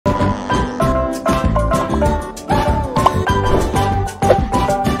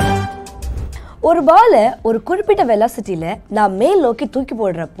ஒரு பாலை ஒரு குறிப்பிட்ட வெலாசிட்டியில் நான் மேல் நோக்கி தூக்கி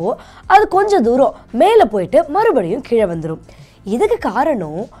போடுறப்போ அது கொஞ்சம் தூரம் மேலே போயிட்டு மறுபடியும் கீழே வந்துடும். இதுக்கு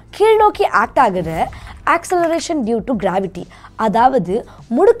காரணம் கீழ் நோக்கி ஆக்ட் ஆகிற ஆக்சலரேஷன் டியூ டு கிராவிட்டி, அதாவது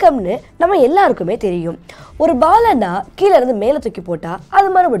முடுக்கம்னு நம்ம எல்லாருக்குமே தெரியும். ஒரு பாலை நான் கீழே இருந்து மேலே தூக்கி போட்டால் அது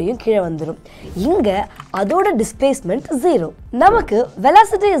மறுபடியும் கீழே வந்துடும். இங்கே அதோட டிஸ்பிளேஸ்மெண்ட் 0. நமக்கு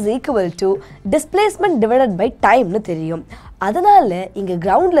velocity is equal to displacement divided by டைம்னு தெரியும். அதனால் இங்கே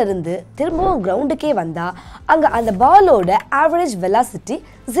கிரவுண்டில் இருந்து திரும்பவும் கிரவுண்டுக்கே வந்தால் அங்கே அந்த பாலோட ஆவரேஜ் வெலாசிட்டி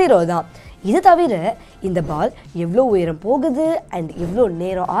 0 தான். இது தவிர இந்த பால் எவ்வளோ உயரம் போகுது அண்ட் எவ்வளோ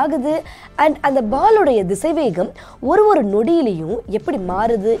நேரம் ஆகுது அண்ட் அந்த பாலோடைய திசைவேகம் ஒரு நொடியிலையும் எப்படி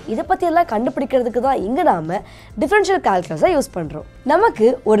மாறுது, இதை பற்றியெல்லாம் கண்டுபிடிக்கிறதுக்கு தான் இங்கே நாம் டிஃபரன்ஷியல் கால்குலஸை யூஸ் பண்ணுறோம். நமக்கு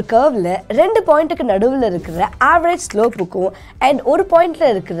ஒரு கர்வில் 2 பாயிண்ட்டுக்கு நடுவில் இருக்கிற ஆவரேஜ் ஸ்லோப்புக்கும் அண்ட் ஒரு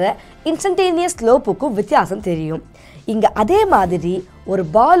பாயிண்டில் இருக்கிற இன்ஸ்டன்டேனியஸ் ஸ்லோப்புக்கும் வித்தியாசம் தெரியும். இங்கே அதே மாதிரி ஒரு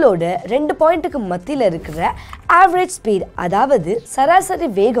பாலோட 2 பாயிண்ட்டுக்கு மத்தியில் இருக்கிற ஆவரேஜ் ஸ்பீட், அதாவது சராசரி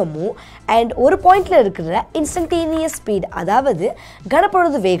வேகமும் அண்ட் ஒரு பாயிண்டில் இருக்கிற இன்ஸ்டன்டேனியஸ் ஸ்பீட், அதாவது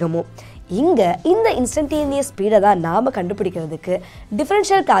கனப்பொழுது வேகமும். இங்கே இந்த இன்ஸ்டன்டேனியஸ் ஸ்பீடை தான் நாம் கண்டுபிடிக்கிறதுக்கு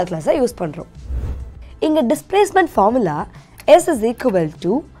டிஃபரன்ஷியல் கால்குலஸை யூஸ் பண்ணுறோம். இங்கே displacement formula S is equal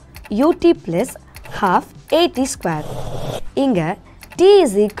to ut plus half at square. இங்கே t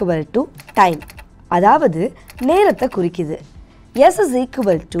is equal to time, அதாவது நேரத்தை குறிக்குது. S is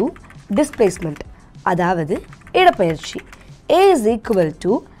equal to displacement, அதாவது இடப்பெயர்ச்சி. A is equal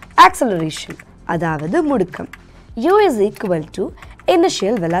to acceleration, அதாவது முடுக்கம். U is equal to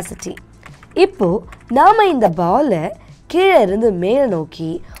initial velocity. இப்போ நாம இந்த பாலை கீழே இருந்து மேலே நோக்கி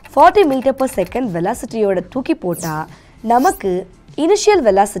 40 மீட்டர் per second வெலாசிட்டியோட தூக்கி போட்டால் நமக்கு initial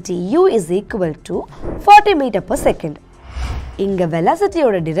velocity U is equal to 40 metre per second. இங்கே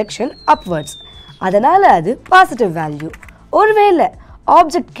வெலாசிட்டியோட டிரெக்ஷன் அப்வர்ட்ஸ், அதனால் அது பாசிட்டிவ் வேல்யூ. ஒருவேளை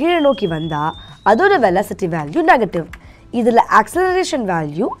ஆப்ஜெக்ட் கீழே நோக்கி வந்தால் அதோட வெலாசிட்டி வேல்யூ நெகட்டிவ். இதில் acceleration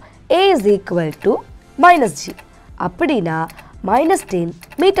value A is equal to -g. அப்படின்னா -10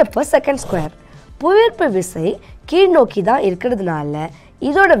 மீட்டர் per second ஸ்கொயர். புவியீர்ப்பு விசை கீழ் நோக்கி தான் இருக்கிறதுனால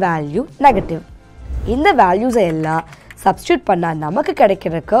இதோட வேல்யூ நெகட்டிவ். இந்த வேல்யூஸை எல்லாம் சப்ஸ்டியூட் பண்ணால் நமக்கு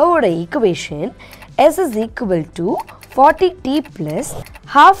கிடைக்கிற கர்வோட equation S is equal to 40t plus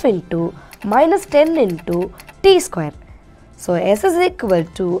half into -10 into t square. So S is equal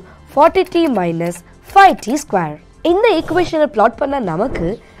to 40t minus 5t square. இந்த ஈக்குவேஷனை பிளாட் பண்ண நமக்கு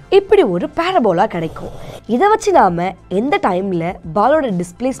இப்படி ஒரு பேரபோலா கிடைக்கும். இதை வச்சு நாம் எந்த டைமில் பாலோட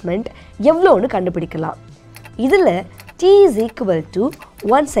டிஸ்பிளேஸ்மெண்ட் எவ்வளோன்னு கண்டுபிடிக்கலாம். இதில் t is equal to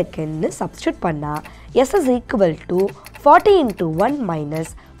 1 second substitute பண்ணால் S is equal to 40 into 1 minus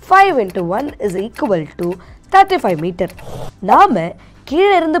 5 into 1 is equal to 35 metre. நாம்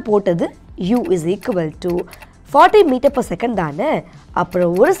கீழே இருந்து போட்டது U is equal to 40 metre per second தானே.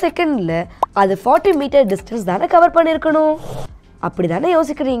 அப்புறம் ஒரு செகண்டில் அது 40 மீட்டர் டிஸ்டன்ஸ் தானே கவர் பண்ணியிருக்கணும். அப்படி தானே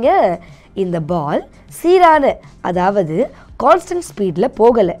யோசிக்கிறீங்க? இந்த பால் சீரான, அதாவது கான்ஸ்டன்ட் ஸ்பீடில்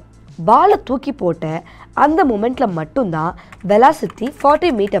போகலை. பாலை தூக்கி போட்ட அந்த மொமெண்ட்டில் மட்டும்தான் வெலாசிட்டி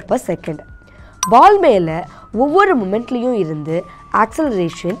 40 மீட்டர் per second. பால் மேலே ஒவ்வொரு மொமெண்ட்லேயும் இருந்து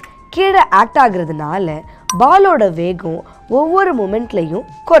ஆக்சலரேஷன் கீழே ஆக்ட் ஆகிறதுனால பாலோட வேகம் ஒவ்வொரு மொமெண்ட்லேயும்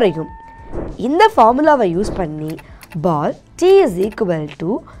குறையும். இந்த ஃபார்முலாவை யூஸ் பண்ணி பால் t is equal to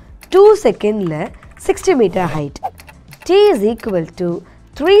 2 செகண்டில் 60 metre height, t is equal to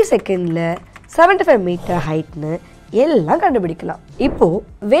 3 செகண்டில் 75 மீட்டர் ஹைட்னு எல்லாம் கண்டுபிடிக்கலாம்.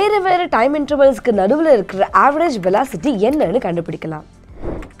 இப்போது வேறு டைம் இன்டர்வல்ஸ்க்கு நடுவில் இருக்கிற ஆவரேஜ் வெலாசிட்டி என்னன்னு கண்டுபிடிக்கலாம்.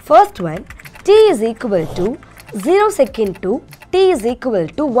 First one, t is equal to 0 second to t is equal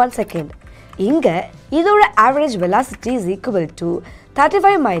to 1 second. இங்கே இதோட average velocity is equal to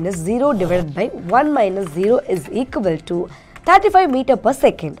 35 minus 0 divided by 1 minus 0 is equal to 35 meter per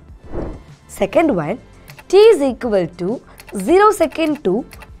second. Second one, t is equal to 0 second to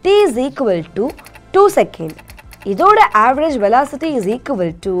t is equal to 2 second. இதோட average velocity is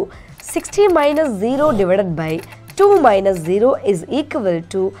equal to 60 minus 0 divided by 2 minus 0 is equal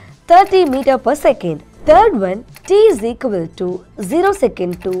to 30 meter per second. Third one, t is equal to 0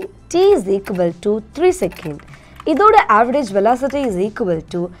 second to t is equal to 3 second. இதோட average velocity is equal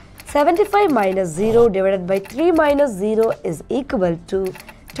to 75 minus 0 divided by 3 minus 0 is equal to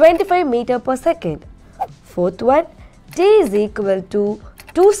 25 meter per second. Fourth one, t is equal to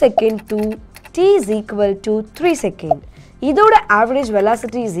 2 second to t is equal to 3 second. இதோட average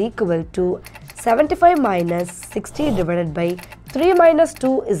velocity is equal to 75 minus 60 divided by 3 minus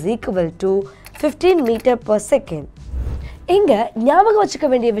 2 is equal to 15 meter per second. இங்கே ஞாபகம் வச்சுக்க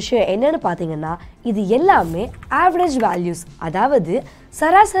வேண்டிய விஷயம் என்னன்னு பார்த்தீங்கன்னா, இது எல்லாமே ஆவரேஜ் வேல்யூஸ், அதாவது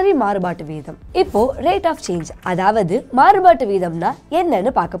சராசரி மாறுபாட்டு வீதம். இப்போ ரேட் ஆஃப் சேஞ்ச், அதாவது மாறுபாட்டு வீதம்னா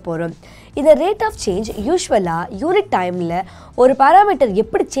என்னன்னு பார்க்க போறோம். இந்த ரேட் ஆஃப் சேஞ்ச் யூஸ்வலா யூனிட் டைம்ல ஒரு பாராமீட்டர்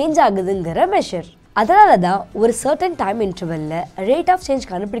எப்படி சேஞ்ச் ஆகுதுங்கிற மெஷர். அதனால தான் ஒரு certain time இன்டர்வல்ல rate of change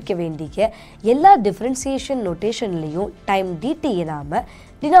கண்டுபிடிக்க வேண்டிய எல்லா டிஃபரன்சியேஷன் நோட்டேஷன்லையும் டைம் டிடியை நாம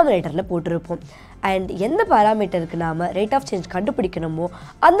டினாமினேட்டரில் போட்டிருப்போம். அண்ட் எந்த பாராமீட்டருக்கு நாம ரேட் ஆஃப் சேஞ்ச் கண்டுபிடிக்கணுமோ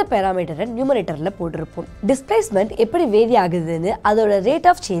அந்த பாராமீட்டரை நியூமரேட்டரில் போட்டிருப்போம். டிஸ்பிளேஸ்மெண்ட் எப்படி வேரி ஆகுதுன்னு அதோட ரேட்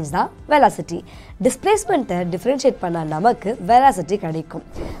ஆஃப் சேஞ்ச் தான் வெலாசிட்டி. டிஸ்பிளேஸ்மெண்ட்டை டிஃபரன்ஷியேட் பண்ணால் நமக்கு வெலாசிட்டி கிடைக்கும்.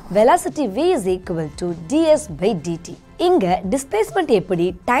 Velocity v is equal to ds by dt. இங்க டிஸ்பிளேஸ்மெண்ட் எப்படி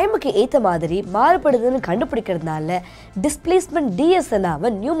டைமுக்கு ஏற்ற மாதிரி மாறுபடுதுன்னு கண்டுபிடிக்கிறதுனால டிஸ்பிளேஸ்மெண்ட் ds நாம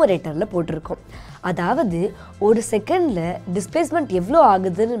நியூமரேட்டர்ல போட்டிருக்கோம். அதாவது ஒரு செகண்ட்ல டிஸ்பிளேஸ்மெண்ட் எவ்வளோ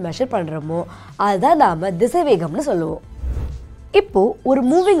ஆகுதுன்னு மெஷர் பண்றோமோ அதுதான் நாம திசைவேகம்னு சொல்லுவோம். இப்போ ஒரு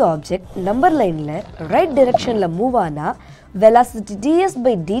மூவிங் ஆப்ஜெக்ட் நம்பர் லைன்ல ரைட் டைரக்ஷன்ல மூவ் ஆனா velocity ds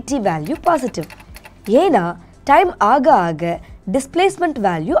by dt value positive. ஏன்னா டைம் ஆக ஆக டிஸ்பிளேஸ்மெண்ட்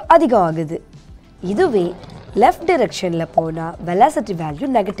வேல்யூ அதிகம் ஆகுது. இதுவே லெஃப்ட் டைரக்ஷன்ல போனா வெலாசிட்டி வேல்யூ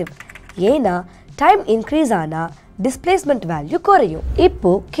நெகட்டிவ். ஏன்னா டைம் இன்க்ரீஸ் ஆனா டிஸ்பிளேஸ்மெண்ட் வேல்யூ குறையும். இப்போ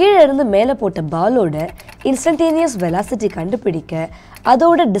கீழே இருந்து மேலே போட்ட பாலோட இன்ஸ்டன்டேனியஸ் வெலாசிட்டி கண்டுபிடிக்க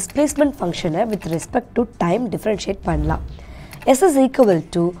அதோட டிஸ்பிளேஸ்மெண்ட் ஃபங்க்ஷனை with respect to time differentiate பண்ணலாம். s is equal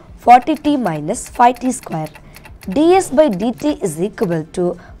to 40t minus 5t square. ds by dt is equal to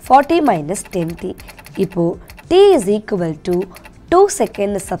 40 minus 10t. இப்போ t is equal to 2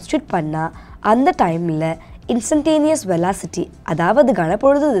 second substitute பண்ணா அந்த டைம்ல இன்ஸ்டன்டேனியஸ் வெலாசிட்டி அதாவது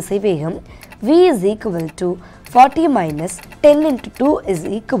கணப்பொழுது திசைவேகம் v is equal to 40 minus 10 into 2 is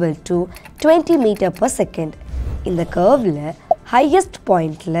equal to 20 meter per second. இந்த கர்வ்ல highest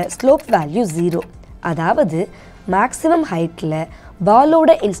பாயிண்ட்ல slope value 0. அதாவது maximum ஹைட்ல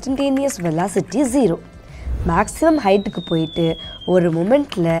பாலோட இன்ஸ்டன்டேனியஸ் வெலாசிட்டி 0. மேக்ஸிமம் ஹைட்டுக்கு போயிட்டு ஒரு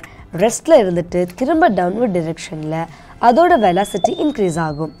மொமெண்ட்ல ரெஸ்ட்ல இருந்துட்டு திரும்ப டவுன்வர்ட் டைரக்ஷன்ல அதோட வெலாசிட்டி இன்க்ரீஸ்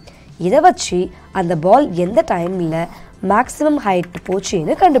ஆகும். இதை வச்சு அந்த பால் எந்த டைம்ல மேக்ஸிமம் ஹைட்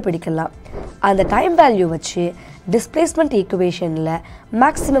போச்சுன்னு கண்டுபிடிக்கலாம். அந்த டைம் வேல்யூ வச்சு டிஸ்பிளேஸ்மெண்ட் ஈக்குவேஷன்ல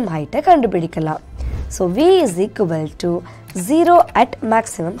மேக்ஸிமம் ஹைட்டை கண்டுபிடிக்கலாம். So v is equal to 0 at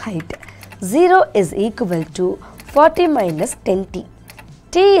maximum height. 0 is equal to 40 minus 10t.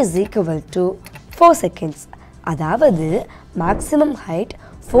 t is equal to 4 seconds. அதாவது மேக்ஸிமம் ஹைட்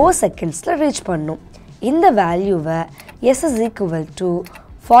 4 செகண்ட்ஸில் ரீச் பண்ணும். இந்த வேல்யூவை s is equal to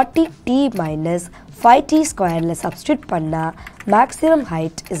 40t minus 5t ஸ்கொயரில் substitute பண்ணால் maximum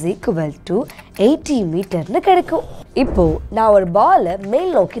height is equal to 80 மீட்டர்னு கிடைக்கும். இப்போது நான் ஒரு பாலை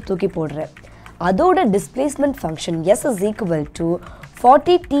மேல் நோக்கி தூக்கி போடுறேன். அதோட displacement function s is equal to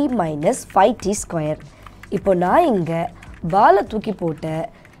 40t minus 5t square. இப்போ நான் இங்கே பாலை தூக்கி போட்ட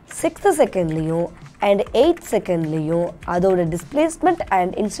 6th செகண்ட்லேயும் அண்ட் 8th செகண்ட்லேயும் அதோட டிஸ்பிளேஸ்மெண்ட்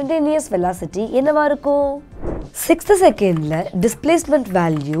அண்ட் இன்ஸ்டன்டேனியஸ் வெலாசிட்டி என்னவா இருக்கும்? 6th செகண்டில் displacement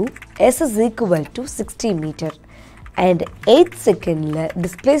value s is equal to 60 metre and 8th செகண்டில்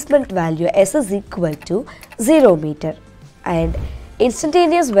displacement value s is equal to 0 metre and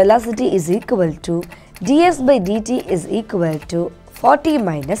instantaneous velocity is equal to ds by dt is equal to 40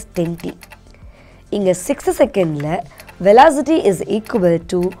 minus 10t. இங்க 6th செகண்ட்ல velocity is equal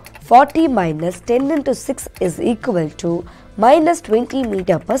to 40 minus 10 into 6 is equal to minus 20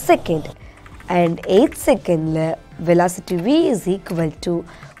 meter per second and 8th secondல velocity v is equal to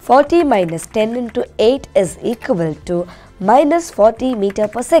 40 minus 10 into 8 is equal to minus 40 meter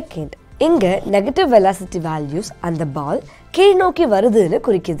per second. இங்க negative velocity values அந்த பால் கீழ் நோக்கி வருதுன்னு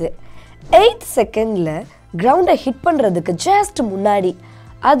குறிக்குது. 8th செகண்ட்ல கிரவுண்டை hit பண்ணுறதுக்கு just முன்னாடி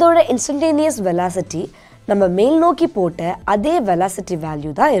அதோட இன்ஸ்டன்டேனியஸ் வெலாசிட்டி நம்ம மேல் நோக்கி போட்ட அதே வெலாசிட்டி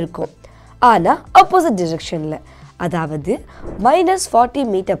வேல்யூ தான் இருக்கும். ஆனால் ஆப்போசிட் டிரெக்ஷனில், அதாவது minus 40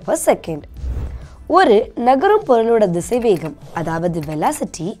 மீட்டர் பர் செகண்ட். ஒரு நகரும் பொருளோட திசைவேகம் அதாவது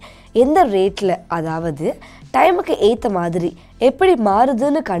வெலாசிட்டி எந்த ரேட்டில் அதாவது டைமுக்கு ஏற்ற மாதிரி எப்படி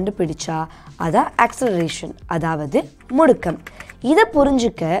மாறுதுன்னு கண்டுபிடிச்சா அதான் ஆக்சலரேஷன் அதாவது முடுக்கம். இதை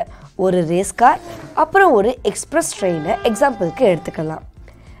புரிஞ்சுக்க ஒரு ரேஸ் கார் அப்புறம் ஒரு எக்ஸ்பிரஸ் ட்ரெயினை எக்ஸாம்பிளுக்கு எடுத்துக்கலாம்.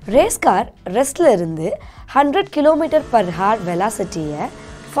 ரேஸ் கார் ரெஸ்ட்ல இருந்து 100 km/h வெலாசிட்டியை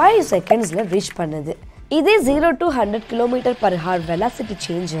 5 செகண்ட்ஸில் ரீச் பண்ணுது. இதே 0 to 100 km/h வெலாசிட்டி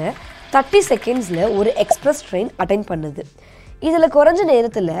சேஞ்சை 30 செகண்ட்ஸில் ஒரு எக்ஸ்பிரஸ் ட்ரெயின் அட்டைன் பண்ணுது. இதில் குறைஞ்ச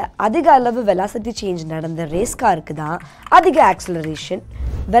நேரத்தில் அதிக அளவு வெலாசிட்டி சேஞ்ச் நடந்த ரேஸ் காருக்கு தான் அதிக ஆக்சலரேஷன்.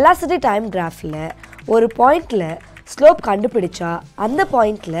 வெலாசிட்டி டைம் கிராஃபில் ஒரு பாயிண்டில் ஸ்லோப் கண்டுபிடிச்சா அந்த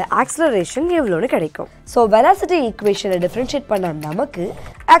பாயிண்டில் ஆக்சலரேஷன் எவ்வளோன்னு கிடைக்கும். ஸோ வெலாசிட்டி ஈக்குவேஷனை டிஃப்ரென்ஷியேட் பண்ண நமக்கு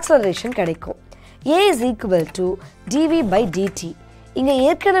ஆக்சலரேஷன் கிடைக்கும். a is equal to dv by dt. இங்கே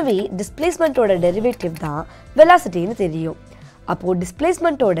ஏற்கனவே டிஸ்பிளேஸ்மெண்ட்டோட டெரிவேட்டிவ் தான் வெலாசிட்டின்னு தெரியும். அப்போ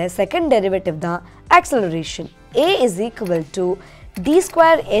டிஸ்பிளேஸ்மெண்ட்டோட செகண்ட் டெரிவேட்டிவ் தான் acceleration. a is equal to d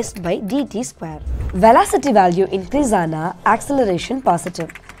square s by dt square. Velocity value increase ஆனா acceleration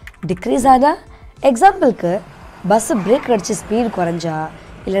positive. Decrease ஆனா எக்ஸாம்பிளுக்கு பஸ் பிரேக் அடிச்சு ஸ்பீட் குறைஞ்சா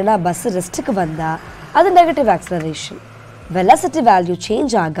இல்லைனா பஸ் ரெஸ்ட்டுக்கு வந்தா அது negative acceleration. Velocity value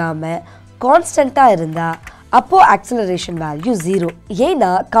change ஆகாம கான்ஸ்டண்டா இருந்தா அப்போ ஆக்சலரேஷன் வேல்யூ 0.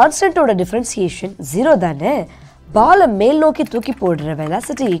 ஏன்னா கான்ஸ்டன்ட்டோட டிஃபரன்சியேஷன் 0 தானே. பாலை மேல் நோக்கி தூக்கி போடுற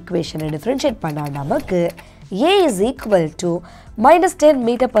வெலாசிட்டி ஈக்குவேஷனை டிஃபரன்ஷியேட் பண்ணா நமக்கு a is equal to -10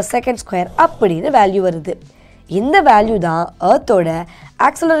 meter per second square அப்படின்னு வேல்யூ வருது. இந்த வேல்யூ தான் எர்த்தோட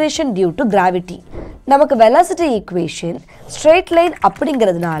ஆக்சலரேஷன் டியூ டு கிராவிட்டி. நமக்கு வெலாசிட்டி ஈக்குவேஷன் ஸ்ட்ரெயிட் லைன்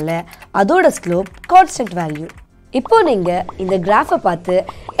அப்படிங்கிறதுனால அதோட ஸ்லோப் கான்ஸ்டன்ட் வேல்யூ. இப்போ நீங்கள் இந்த கிராஃபை பார்த்து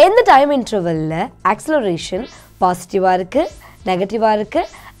எந்த டைம் இன்டர்வலில் ஆக்சலரேஷன் பாசிட்டிவாக இருக்குது, நெகட்டிவாக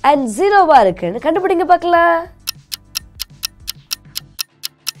இருக்குது அண்ட் 0வாக இருக்குன்னு கண்டுபிடிங்க பார்க்கலாம்.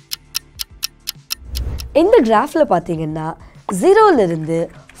 இந்த கிராஃபில் பார்த்தீங்கன்னா 0லிருந்து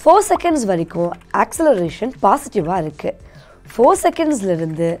 4 செகண்ட்ஸ் வரைக்கும் ஆக்சலரேஷன் பாசிட்டிவாக இருக்குது. 4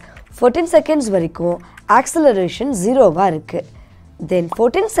 செகண்ட்ஸ்லேருந்து 14 செகண்ட்ஸ் வரைக்கும் ஆக்சலரேஷன் 0வாக இருக்குது. தென்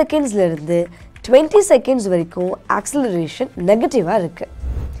 14 செகண்ட்ஸ்லேருந்து 20 செகண்ட்ஸ் வரைக்கும் ஆக்சலரேஷன் நெகட்டிவாக இருக்குது.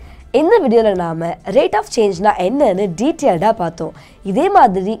 இந்த வீடியோவில் நாம் ரேட் ஆஃப் சேஞ்ச்னா என்னன்னு டீட்டெயில்டாக பார்த்தோம். இதே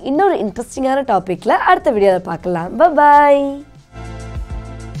மாதிரி இன்னொரு இன்ட்ரெஸ்டிங்கான டாப்பிக்கில் அடுத்த வீடியோவில் பார்க்கலாம். பாய்.